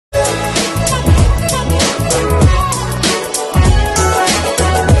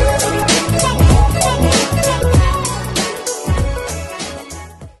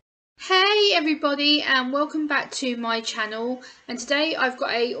everybody, and welcome back to my channel. And today I've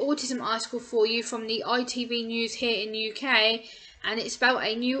got a autism article for you from the ITV News here in the UK, and it's about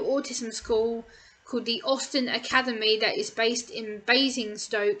a new autism school called the Austen Academy that is based in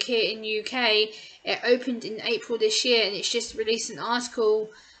Basingstoke here in the UK. It opened in April this year, and it's just released an article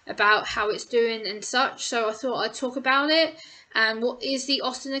about how it's doing and such, so I thought I'd talk about it and what is the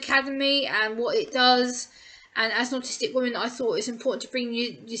Austen Academy and what it does. And as an autistic woman, I thought it's important to bring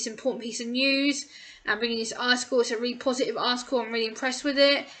you this important piece of news and bringing this article. It's a really positive article. I'm really impressed with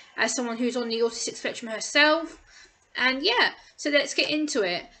it as someone who's on the autistic spectrum herself. And yeah, so let's get into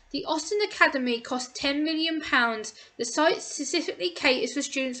it. The Austen Academy costs £10 million. The site specifically caters for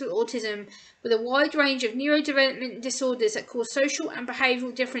students with autism with a wide range of neurodevelopmental disorders that cause social and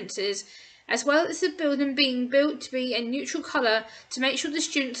behavioural differences, as well as the building being built to be a neutral colour to make sure the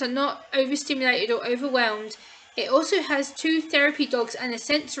students are not overstimulated or overwhelmed. It also has 2 therapy dogs and a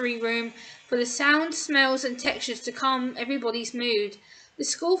sensory room for the sounds, smells and textures to calm everybody's mood. The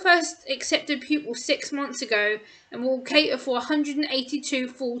school first accepted pupils 6 months ago and will cater for 182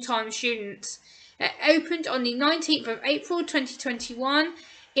 full-time students. It opened on the 19th of April 2021.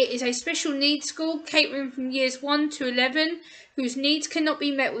 It is a special needs school catering from years 1 to 11 whose needs cannot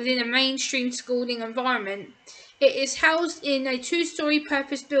be met within a mainstream schooling environment. It is housed in a 2-storey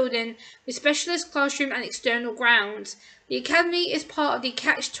purpose building with specialist classroom and external grounds. The academy is part of the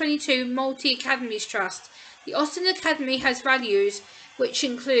Catch-22 Multi-Academies Trust. The Austen Academy has values which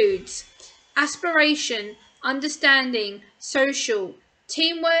includes aspiration, understanding, social,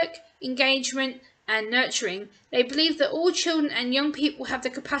 teamwork, engagement and nurturing. They believe that all children and young people have the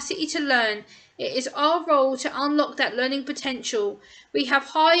capacity to learn. It is our role to unlock that learning potential. We have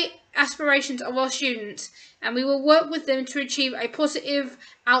high aspirations of our students and we will work with them to achieve a positive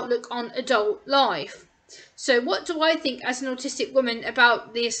outlook on adult life. So what do I think as an autistic woman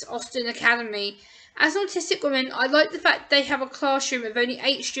about this Austen Academy? As an autistic woman, I like the fact they have a classroom of only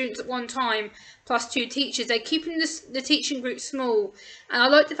 8 students at one time, plus 2 teachers. They're keeping the teaching group small, and I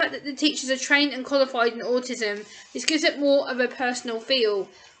like the fact that the teachers are trained and qualified in autism. This gives it more of a personal feel.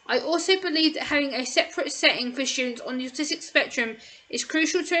 I also believe that having a separate setting for students on the autistic spectrum is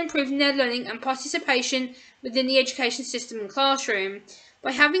crucial to improving their learning and participation within the education system and classroom.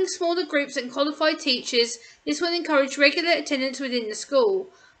 By having smaller groups and qualified teachers, this will encourage regular attendance within the school.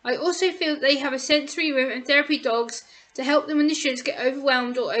 I also feel that they have a sensory room and therapy dogs to help them when the students get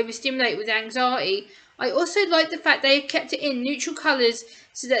overwhelmed or overstimulated with anxiety. I also like the fact they have kept it in neutral colours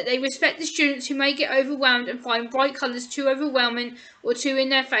so that they respect the students who may get overwhelmed and find bright colours too overwhelming or too in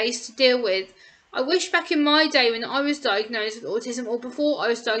their face to deal with. I wish back in my day when I was diagnosed with autism, or before I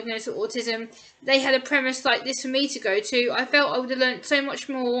was diagnosed with autism, they had a premise like this for me to go to. I felt I would have learnt so much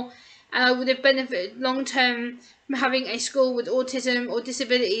more and I would have benefited long term from having a school with autism or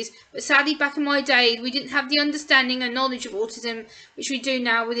disabilities. But sadly, back in my day, we didn't have the understanding and knowledge of autism which we do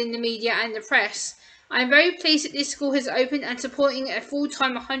now within the media and the press. I am very pleased that this school has opened and supporting a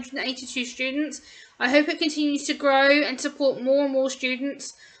full-time 182 students. I hope it continues to grow and support more and more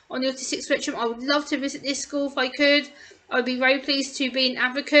students on the autistic spectrum. I would love to visit this school if I could. I would be very pleased to be an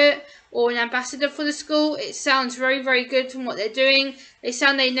advocate or an ambassador for the school. It sounds very, very good from what they're doing.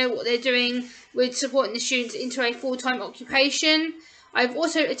 They know what they're doing with supporting the students into a full-time occupation. I've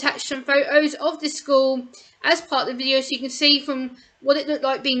also attached some photos of the school as part of the video so you can see from what it looked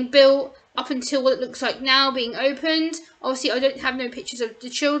like being built up until what it looks like now being opened. Obviously, I don't have no pictures of the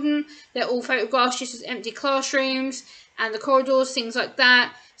children. They're all photographs just as empty classrooms and the corridors, things like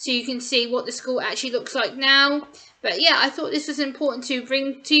that. So you can see what the school actually looks like now. But yeah, I thought this was important to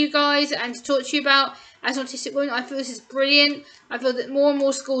bring to you guys and to talk to you about as an autistic woman. I feel this is brilliant. I feel that more and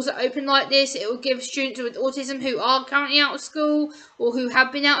more schools are open like this. It will give students with autism who are currently out of school or who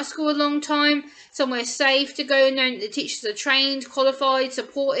have been out of school a long time somewhere safe to go, knowing that the teachers are trained, qualified,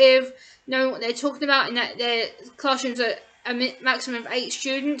 supportive, knowing what they're talking about, and that their classrooms are a maximum of 8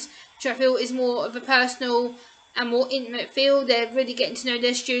 students, which I feel is more of a personal and more intimate feel. They're really getting to know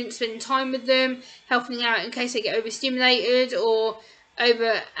their students, spending time with them, helping them out in case they get overstimulated or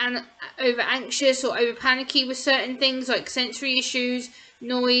over anxious or over panicky with certain things like sensory issues,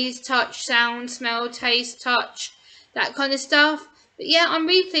 noise, touch, sound, smell, taste, touch, that kind of stuff. But yeah, I'm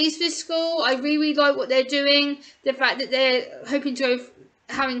really pleased with this school. I really like what they're doing. The fact that they're hoping to go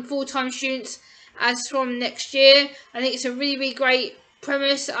having full-time students as from next year, I think it's a really, really great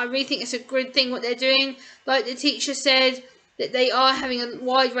premise. I really think it's a good thing what they're doing. Like the teacher said, that they are having a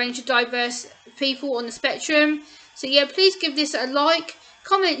wide range of diverse people on the spectrum. So yeah, please give this a like,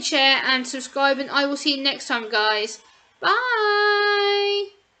 comment, share and subscribe, and I will see you next time, guys.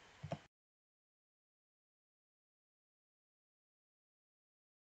 Bye.